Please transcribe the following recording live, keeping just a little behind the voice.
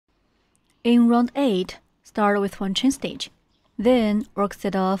In round 8, start with 1 chain stitch, then work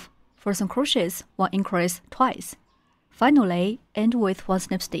set off 4 single crochets, 1 increase twice. Finally, end with 1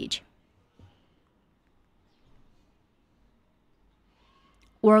 slip stitch.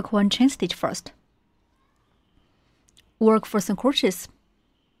 Work 1 chain stitch first. Work 4 single crochets.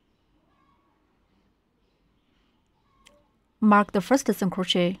 Mark the first single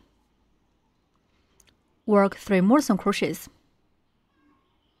crochet. Work 3 more single crochets.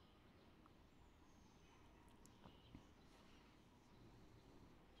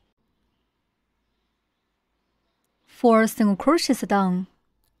 Four single crochets done.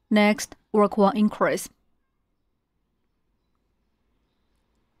 Next, work 1 increase.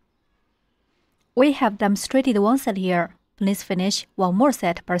 We have demonstrated one set here. Please finish 1 more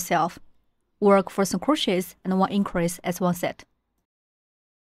set per self. Work 4 single crochets and 1 increase as 1 set.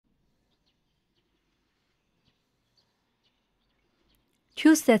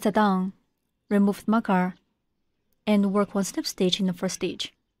 Two sets are done. Remove the marker and work 1 slip stitch in the first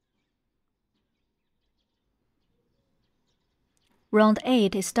stitch. Round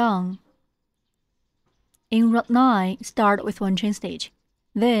 8 is done. In round 9, start with 1 chain stitch.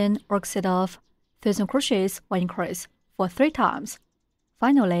 Then work set off 3 single crochets, 1 increase for 3 times.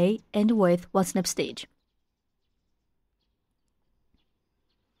 Finally, end with 1 slip stitch.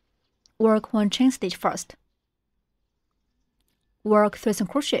 Work 1 chain stitch first. Work 3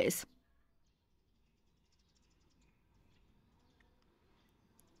 single crochets.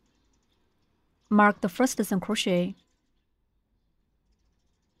 Mark the first single crochet.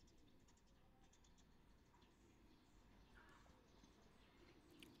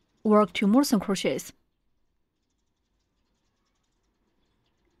 Work 2 more single crochets.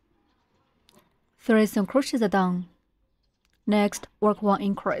 3 single crochets are done. Next, work 1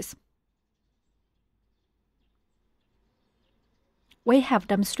 increase. We have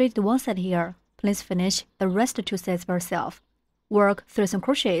demonstrated one set here. Please finish the rest 2 sets by yourself. Work 3 single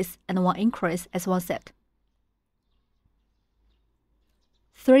crochets and 1 increase as 1 set.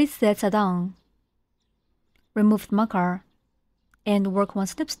 3 sets are done. Remove the marker and work 1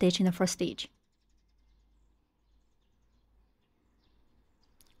 slip stitch in the first stitch.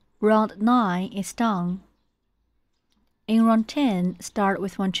 Round 9 is done. In round 10, start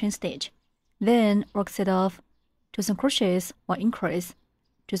with 1 chain stitch. Then work set off 2 single crochets, 1 increase,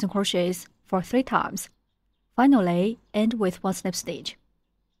 2 single crochets for 3 times. Finally, end with 1 slip stitch.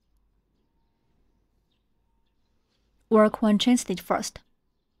 Work 1 chain stitch first.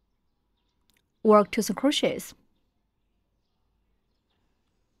 Work 2 single crochets.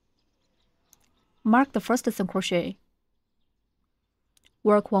 Mark the first single crochet.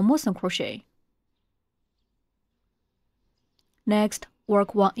 Work 1 more single crochet. Next,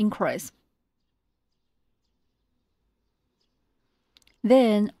 work 1 increase.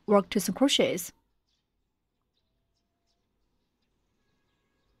 Then work 2 single crochets.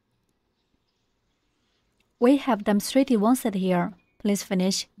 We have demonstrated one set here. Please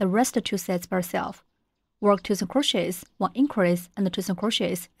finish the rest 2 sets by yourself. Work 2 single crochets, 1 increase, and 2 single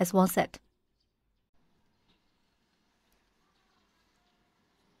crochets as 1 set.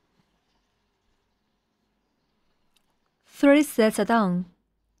 Three sets are done.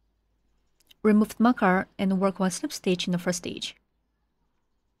 Remove the marker and work 1 slip stitch in the first stitch.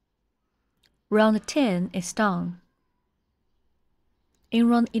 Round 10 is done. In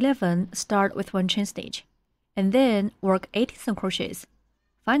round 11, start with 1 chain stitch, and then work 18 single crochets.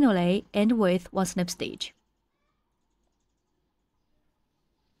 Finally, end with 1 slip stitch.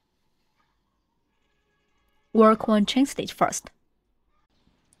 Work 1 chain stitch first.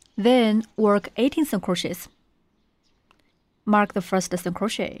 Then work 18 single crochets. Mark the first single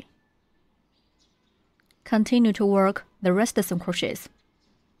crochet. Continue to work the rest of single crochets.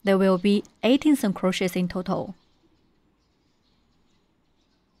 There will be 18 single crochets in total.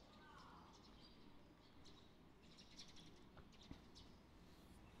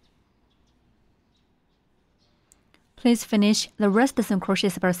 Please finish the rest of single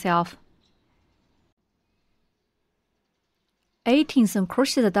crochets by yourself. 18 single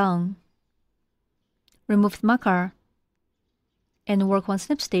crochets are done. Remove the marker and work 1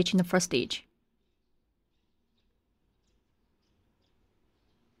 slip stitch in the first stitch.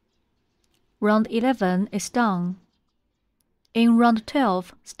 Round 11 is done. In round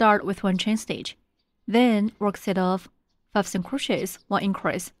 12, start with 1 chain stitch. Then work set off 5 single crochets, 1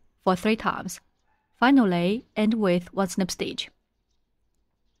 increase for 3 times. Finally, end with 1 slip stitch.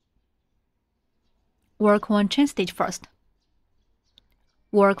 Work 1 chain stitch first.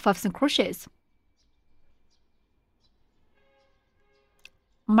 Work 5 single crochets.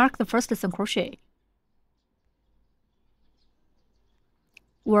 Mark the first single crochet.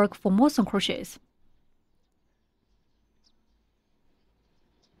 work 4 more single crochets.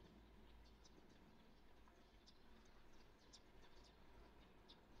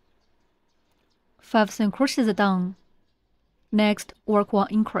 Five single crochets are done. Next, work 1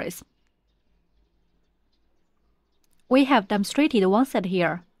 increase. We have demonstrated one set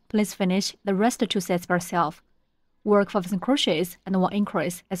here. Please finish the rest 2 sets by yourself. Work 5 single crochets and 1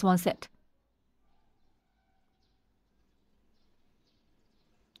 increase as one set.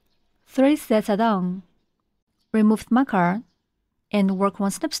 3 sets are done. Remove the marker and work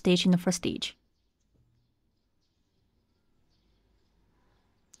 1 slip stitch in the first stitch.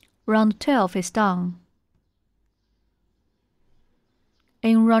 Round 12 is done.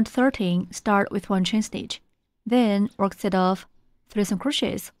 In round 13, start with 1 chain stitch. Then work set of 3 single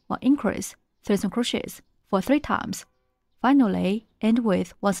crochets, 1 increase, 3 single crochets for 3 times. Finally, end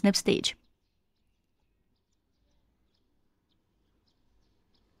with 1 slip stitch.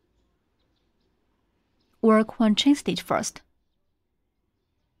 Work 1 chain stitch first.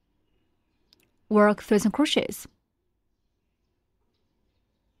 Work 3 single crochets.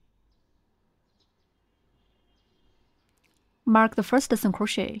 Mark the first single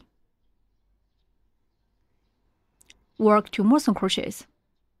crochet. Work 2 more single crochets.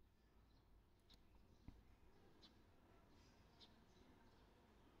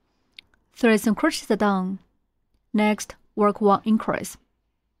 Three single crochets are done. Next, work 1 increase.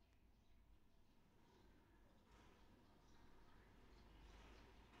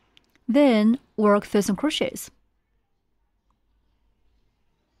 Then work 3 single crochets.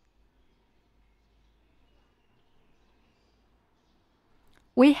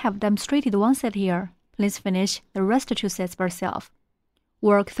 We have demonstrated one set here. Please finish the rest 2 sets by yourself.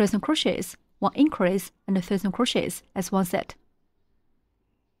 Work 3 single crochets, 1 increase, and 3 single crochets as one set.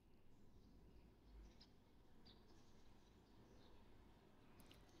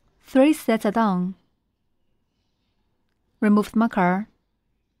 Three sets are done. Remove the marker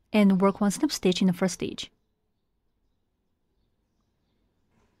and work 1 slip stitch in the first stitch.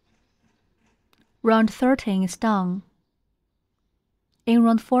 Round 13 is done. In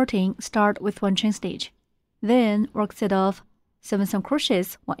round 14, start with 1 chain stitch. Then work set of 7 single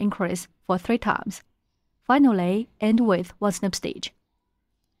crochets, 1 increase for 3 times. Finally, end with 1 slip stitch.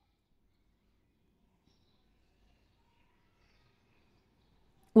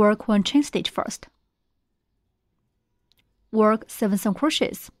 Work 1 chain stitch first. Work 7 single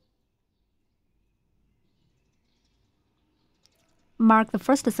crochets. Mark the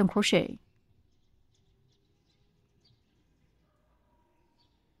first single crochet.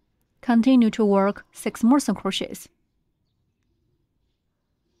 Continue to work 6 more single crochets.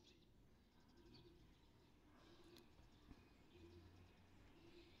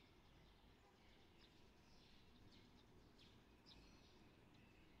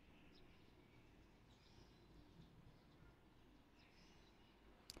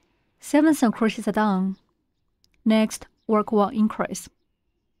 Seven single crochets are done. Next, work 1 increase.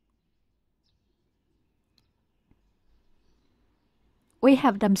 We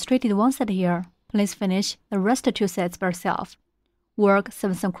have demonstrated one set here. Please finish the rest 2 sets by yourself. Work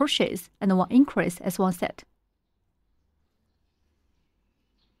 7 single crochets and 1 increase as one set.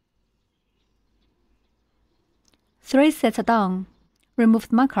 Three sets are done. Remove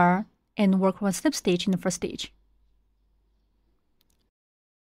the marker and work 1 slip stitch in the first stitch.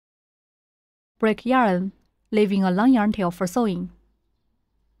 Break yarn, leaving a long yarn tail for sewing.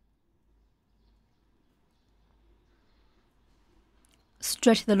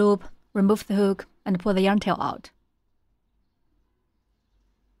 Stretch the loop, remove the hook, and pull the yarn tail out.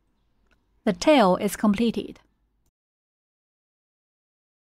 The tail is completed.